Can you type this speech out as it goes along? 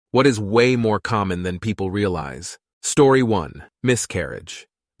What is way more common than people realize? Story 1. Miscarriage.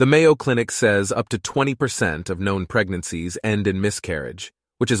 The Mayo Clinic says up to 20% of known pregnancies end in miscarriage,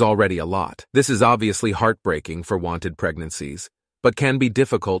 which is already a lot. This is obviously heartbreaking for wanted pregnancies, but can be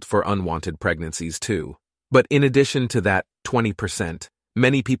difficult for unwanted pregnancies too. But in addition to that 20%,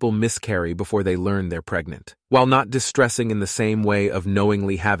 many people miscarry before they learn they're pregnant. While not distressing in the same way of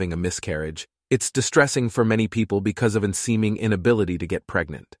knowingly having a miscarriage, it's distressing for many people because of a seeming inability to get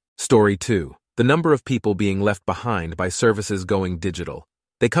pregnant. Story 2. The number of people being left behind by services going digital.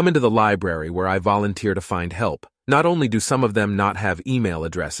 They come into the library where I volunteer to find help. Not only do some of them not have email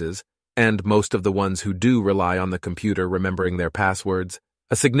addresses, and most of the ones who do rely on the computer remembering their passwords,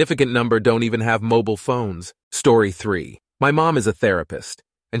 a significant number don't even have mobile phones. Story 3. My mom is a therapist,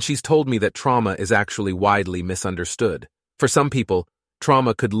 and she's told me that trauma is actually widely misunderstood. For some people,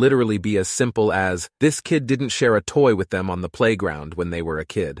 trauma could literally be as simple as, this kid didn't share a toy with them on the playground when they were a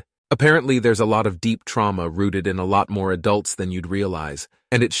kid. Apparently, there's a lot of deep trauma rooted in a lot more adults than you'd realize,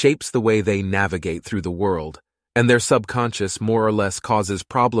 and it shapes the way they navigate through the world, and their subconscious more or less causes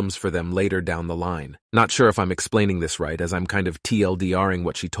problems for them later down the line. Not sure if I'm explaining this right, as I'm kind of TLDRing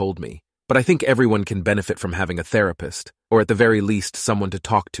what she told me, but I think everyone can benefit from having a therapist, or at the very least someone to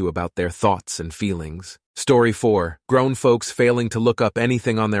talk to about their thoughts and feelings. Story 4. Grown folks failing to look up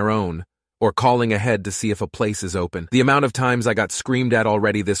anything on their own, or calling ahead to see if a place is open. The amount of times I got screamed at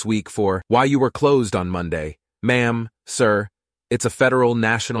already this week for, why you were closed on Monday. Ma'am, sir, it's a federal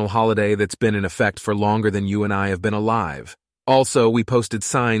national holiday that's been in effect for longer than you and I have been alive. Also, we posted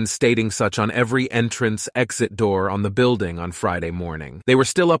signs stating such on every entrance/exit door on the building on Friday morning. They were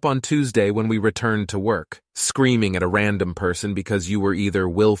still up on Tuesday when we returned to work. Screaming at a random person because you were either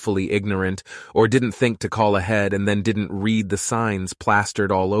willfully ignorant or didn't think to call ahead and then didn't read the signs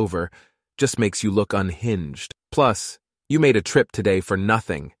plastered all over just makes you look unhinged. Plus, you made a trip today for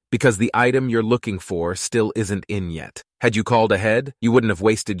nothing because the item you're looking for still isn't in yet. Had you called ahead, you wouldn't have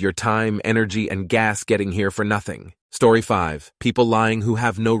wasted your time, energy, and gas getting here for nothing. Story 5. People lying who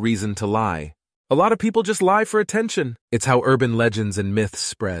have no reason to lie. A lot of people just lie for attention. It's how urban legends and myths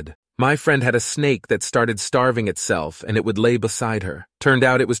spread. My friend had a snake that started starving itself and it would lay beside her. Turned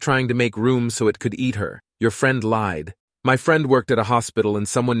out it was trying to make room so it could eat her. Your friend lied. My friend worked at a hospital and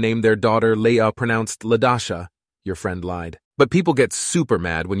someone named their daughter Leia pronounced Ladasha. Your friend lied. But people get super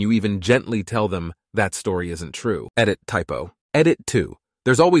mad when you even gently tell them that story isn't true. Edit typo. Edit 2.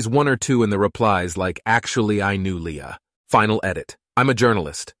 There's always one or two in the replies like, actually I knew Leah. Final edit. I'm a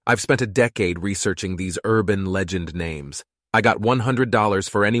journalist. I've spent a decade researching these urban legend names. I got $100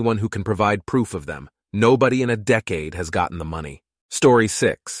 for anyone who can provide proof of them. Nobody in a decade has gotten the money. Story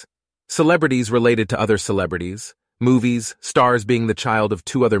 6. Celebrities related to other celebrities. Movies, stars being the child of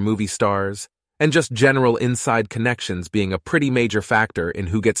 2 other movie stars, and just general inside connections being a pretty major factor in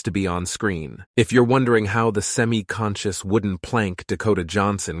who gets to be on screen. If you're wondering how the semi-conscious wooden plank Dakota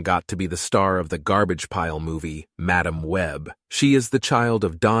Johnson got to be the star of the garbage pile movie, Madam Web, she is the child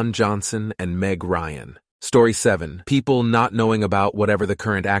of Don Johnson and Meg Ryan. Story 7. People not knowing about whatever the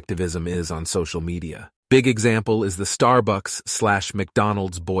current activism is on social media. Big example is the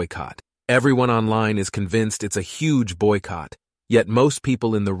Starbucks/McDonald's boycott. Everyone online is convinced it's a huge boycott, yet most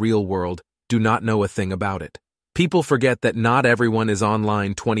people in the real world do not know a thing about it. People forget that not everyone is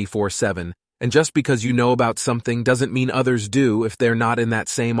online 24/7, and just because you know about something doesn't mean others do if they're not in that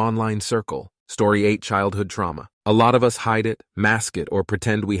same online circle. Story 8. Childhood trauma. A lot of us hide it, mask it, or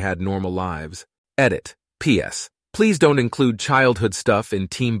pretend we had normal lives. Edit. P.S. Please don't include childhood stuff in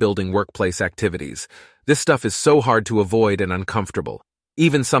team-building workplace activities. This stuff is so hard to avoid and uncomfortable.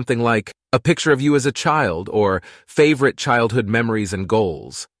 Even something like a picture of you as a child or favorite childhood memories and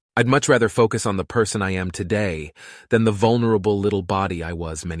goals. I'd much rather focus on the person I am today than the vulnerable little body I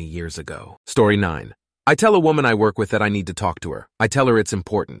was many years ago. Story 9. I tell a woman I work with that I need to talk to her. I tell her it's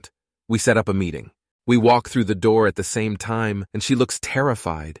important. We set up a meeting. We walk through the door at the same time and she looks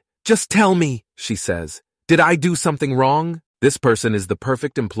terrified. Just tell me, she says. Did I do something wrong? This person is the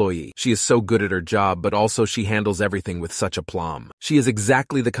perfect employee. She is so good at her job, but also she handles everything with such aplomb. She is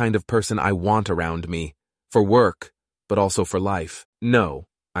exactly the kind of person I want around me, for work, but also for life. No,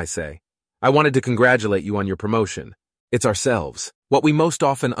 I say. I wanted to congratulate you on your promotion. It's ourselves. What we most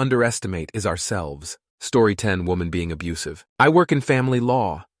often underestimate is ourselves. Story 10. Woman being abusive. I work in family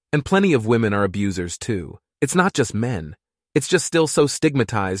law, and plenty of women are abusers too. It's not just men. It's just still so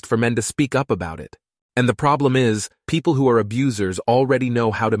stigmatized for men to speak up about it. And the problem is, people who are abusers already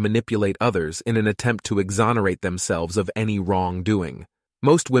know how to manipulate others in an attempt to exonerate themselves of any wrongdoing.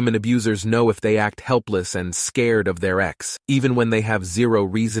 Most women abusers know if they act helpless and scared of their ex, even when they have zero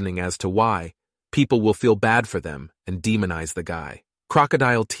reasoning as to why, people will feel bad for them and demonize the guy.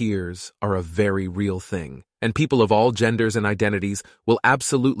 Crocodile tears are a very real thing, and people of all genders and identities will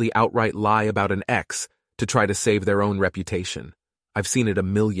absolutely outright lie about an ex to try to save their own reputation. I've seen it a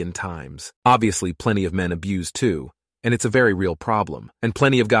million times. Obviously, plenty of men abuse too, and it's a very real problem. And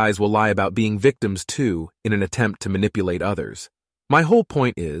plenty of guys will lie about being victims too in an attempt to manipulate others. My whole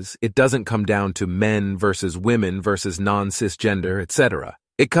point is, it doesn't come down to men versus women versus non-cisgender, etc.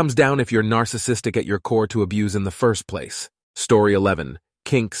 It comes down if you're narcissistic at your core to abuse in the first place. Story 11.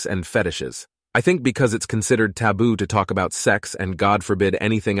 Kinks and fetishes. I think because it's considered taboo to talk about sex and, God forbid,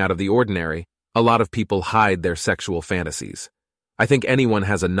 anything out of the ordinary, a lot of people hide their sexual fantasies. I think anyone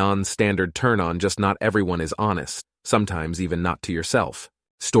has a non-standard turn-on, just not everyone is honest, sometimes even not to yourself.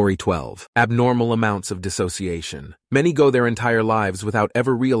 Story 12. Abnormal amounts of dissociation. Many go their entire lives without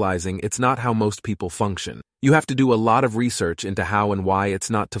ever realizing it's not how most people function. You have to do a lot of research into how and why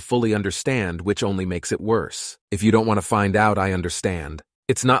it's not to fully understand, which only makes it worse. If you don't want to find out, I understand.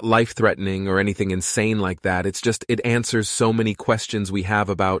 It's not life-threatening or anything insane like that, it's just it answers so many questions we have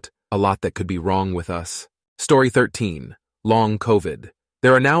about a lot that could be wrong with us. Story 13. Long COVID.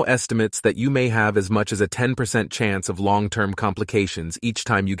 There are now estimates that you may have as much as a 10% chance of long-term complications each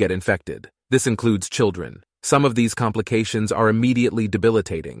time you get infected. This includes children. Some of these complications are immediately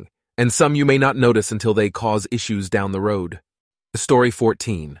debilitating, and some you may not notice until they cause issues down the road. Story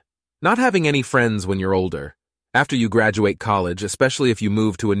 14. Not having any friends when you're older. After you graduate college, especially if you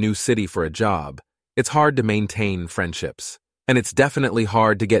move to a new city for a job, it's hard to maintain friendships. And it's definitely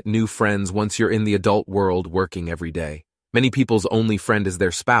hard to get new friends once you're in the adult world working every day. Many people's only friend is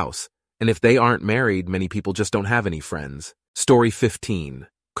their spouse, and if they aren't married, many people just don't have any friends. Story 15.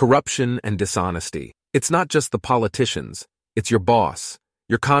 Corruption and dishonesty. It's not just the politicians, it's your boss,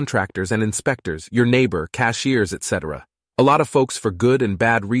 your contractors and inspectors, your neighbor, cashiers, etc. A lot of folks, for good and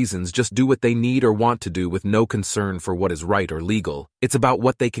bad reasons, just do what they need or want to do with no concern for what is right or legal. It's about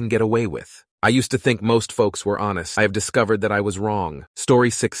what they can get away with. I used to think most folks were honest. I have discovered that I was wrong. Story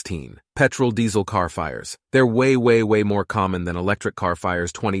 16. Petrol-diesel car fires. They're way more common than electric car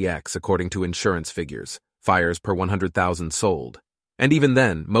fires 20x according to insurance figures. Fires per 100,000 sold. And even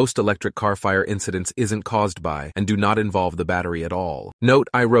then, most electric car fire incidents isn't caused by and do not involve the battery at all. Note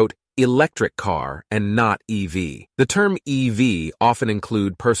I wrote electric car and not EV. The term EV often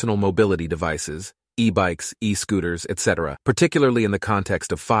include personal mobility devices, e-bikes, e-scooters, etc., particularly in the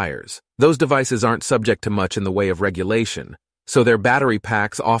context of fires. Those devices aren't subject to much in the way of regulation, so their battery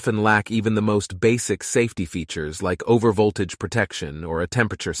packs often lack even the most basic safety features like overvoltage protection or a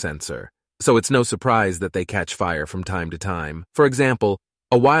temperature sensor. So it's no surprise that they catch fire from time to time. For example,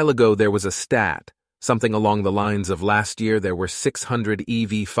 a while ago there was a stat, something along the lines of last year there were 600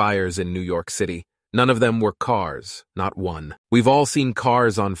 EV fires in New York City. None of them were cars, not one. We've all seen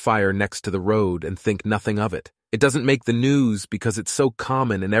cars on fire next to the road and think nothing of it. It doesn't make the news because it's so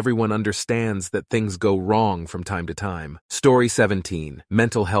common and everyone understands that things go wrong from time to time. Story 17.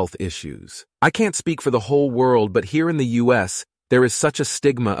 Mental health issues. I can't speak for the whole world, but here in the US, there is such a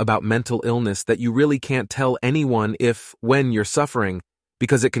stigma about mental illness that you really can't tell anyone when you're suffering,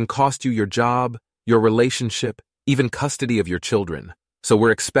 because it can cost you your job, your relationship, even custody of your children. So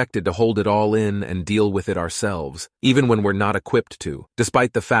we're expected to hold it all in and deal with it ourselves, even when we're not equipped to,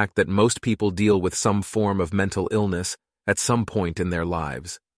 despite the fact that most people deal with some form of mental illness at some point in their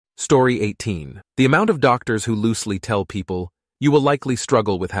lives. Story 18. The amount of doctors who loosely tell people, you will likely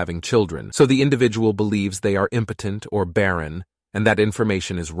struggle with having children, so the individual believes they are impotent or barren, and that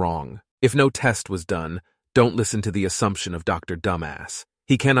information is wrong. If no test was done, don't listen to the assumption of Dr. Dumbass.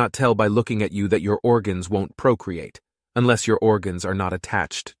 He cannot tell by looking at you that your organs won't procreate, unless your organs are not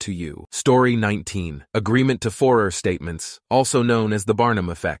attached to you. Story 19. Agreement to Forer statements, also known as the Barnum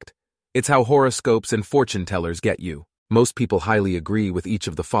effect. It's how horoscopes and fortune tellers get you. Most people highly agree with each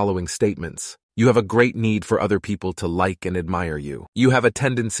of the following statements. You have a great need for other people to like and admire you. You have a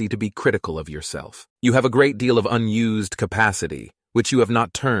tendency to be critical of yourself. You have a great deal of unused capacity, which you have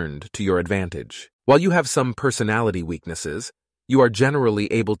not turned to your advantage. While you have some personality weaknesses, you are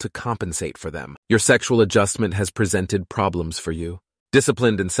generally able to compensate for them. Your sexual adjustment has presented problems for you.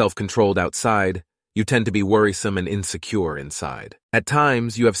 Disciplined and self-controlled outside, you tend to be worrisome and insecure inside. At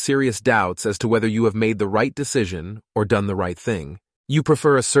times, you have serious doubts as to whether you have made the right decision or done the right thing. You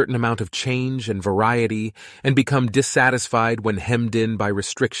prefer a certain amount of change and variety and become dissatisfied when hemmed in by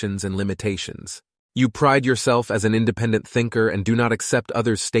restrictions and limitations. You pride yourself as an independent thinker and do not accept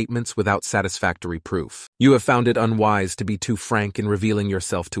others' statements without satisfactory proof. You have found it unwise to be too frank in revealing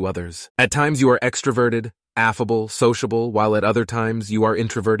yourself to others. At times you are extroverted, affable, sociable, while at other times you are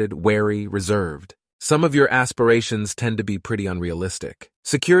introverted, wary, reserved. Some of your aspirations tend to be pretty unrealistic.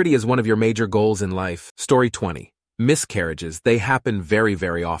 Security is one of your major goals in life. Story 20. Miscarriages, they happen very,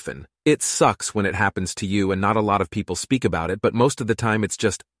 very often. It sucks when it happens to you and not a lot of people speak about it, but most of the time it's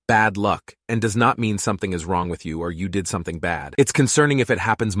just bad luck and does not mean something is wrong with you or you did something bad. It's concerning if it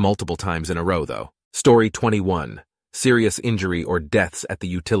happens multiple times in a row, though. Story 21. Serious injury or deaths at the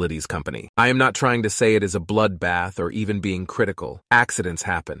utilities company. I am not trying to say it is a bloodbath or even being critical. Accidents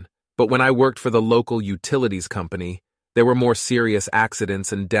happen. But when I worked for the local utilities company, there were more serious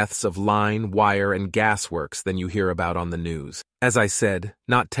accidents and deaths of line, wire, and gas works than you hear about on the news. As I said,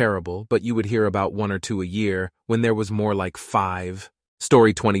 not terrible, but you would hear about 1 or 2 a year when there was more like 5.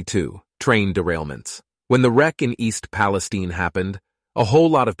 Story 22. Train derailments. When the wreck in East Palestine happened, a whole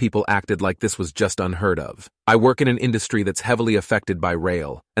lot of people acted like this was just unheard of. I work in an industry that's heavily affected by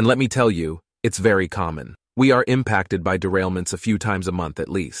rail, and let me tell you, it's very common. We are impacted by derailments a few times a month at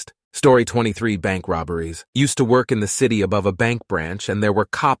least. Story 23. Bank robberies. Used to work in the city above a bank branch, and there were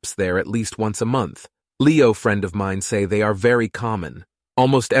cops there at least once a month. Leo, friend of mine, say they are very common.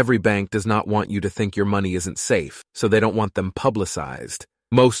 Almost every bank does not want you to think your money isn't safe, so they don't want them publicized.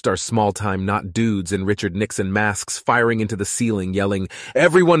 Most are small-time not dudes in Richard Nixon masks firing into the ceiling yelling,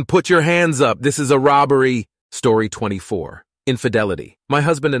 "Everyone put your hands up, this is a robbery!" Story 24. Infidelity. My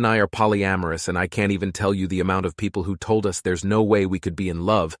husband and I are polyamorous, and I can't even tell you the amount of people who told us there's no way we could be in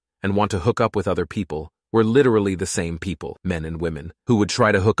love and want to hook up with other people. We're literally the same people, men and women, who would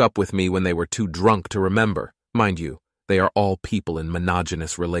try to hook up with me when they were too drunk to remember. Mind you, they are all people in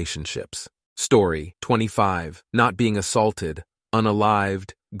monogynous relationships. Story 25. Not being assaulted,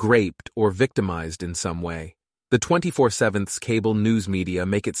 unalived, raped, or victimized in some way. The 24/7's cable news media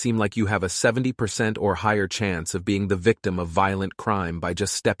make it seem like you have a 70% or higher chance of being the victim of violent crime by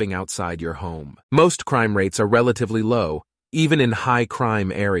just stepping outside your home. Most crime rates are relatively low, even in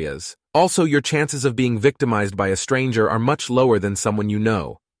high-crime areas. Also, your chances of being victimized by a stranger are much lower than someone you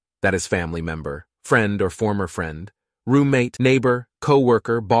know. That is family member, friend or former friend, roommate, neighbor,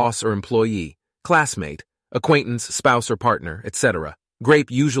 co-worker, boss or employee, classmate, acquaintance, spouse or partner, etc. Rape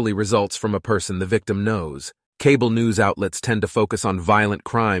usually results from a person the victim knows. Cable news outlets tend to focus on violent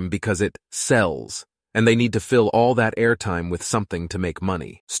crime because it sells, and they need to fill all that airtime with something to make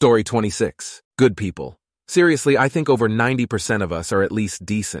money. Story 26. Good people. Seriously, I think over 90% of us are at least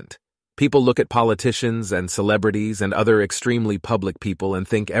decent. People look at politicians and celebrities and other extremely public people and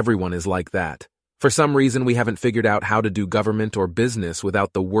think everyone is like that. For some reason, we haven't figured out how to do government or business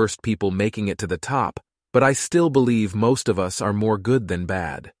without the worst people making it to the top. But I still believe most of us are more good than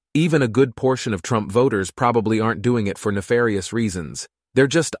bad. Even a good portion of Trump voters probably aren't doing it for nefarious reasons. They're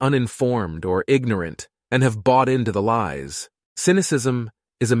just uninformed or ignorant and have bought into the lies. Cynicism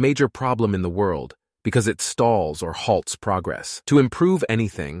is a major problem in the world because it stalls or halts progress. To improve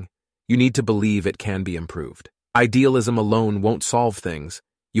anything, you need to believe it can be improved. Idealism alone won't solve things.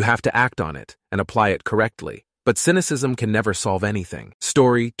 You have to act on it and apply it correctly. But cynicism can never solve anything.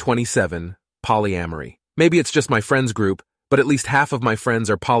 Story 27. Polyamory. Maybe it's just my friends group, but at least half of my friends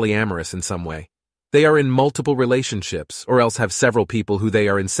are polyamorous in some way. They are in multiple relationships, or else have several people who they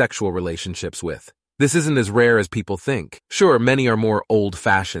are in sexual relationships with. This isn't as rare as people think. Sure, many are more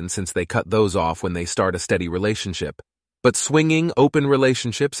old-fashioned since they cut those off when they start a steady relationship. But swinging, open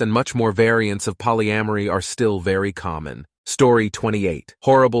relationships and much more variants of polyamory are still very common. Story 28.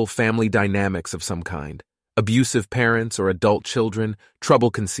 Horrible family dynamics of some kind. Abusive parents or adult children, trouble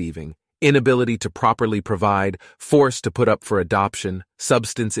conceiving, inability to properly provide, forced to put up for adoption,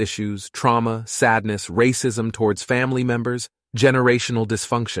 substance issues, trauma, sadness, racism towards family members, generational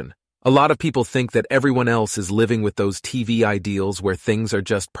dysfunction. A lot of people think that everyone else is living with those TV ideals where things are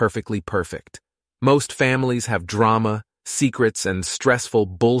just perfectly perfect. Most families have drama, secrets, and stressful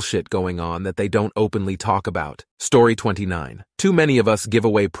bullshit going on that they don't openly talk about. Story 29. Too many of us give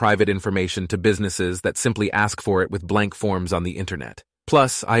away private information to businesses that simply ask for it with blank forms on the internet.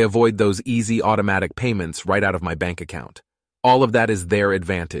 Plus, I avoid those easy automatic payments right out of my bank account. All of that is their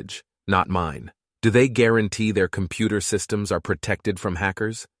advantage, not mine. Do they guarantee their computer systems are protected from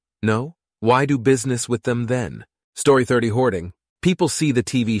hackers? No? Why do business with them then? Story 30. Hoarding. People see the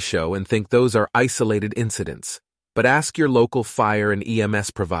TV show and think those are isolated incidents. But ask your local fire and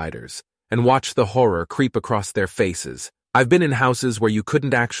EMS providers and watch the horror creep across their faces. I've been in houses where you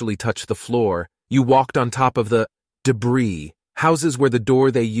couldn't actually touch the floor. You walked on top of the debris. Houses where the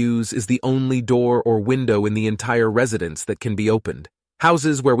door they use is the only door or window in the entire residence that can be opened.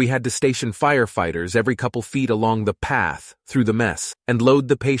 Houses where we had to station firefighters every couple feet along the path through the mess and load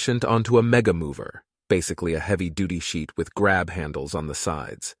the patient onto a mega mover, basically a heavy-duty sheet with grab handles on the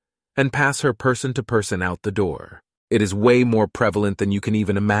sides, and pass her person to person out the door. It is way more prevalent than you can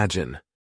even imagine.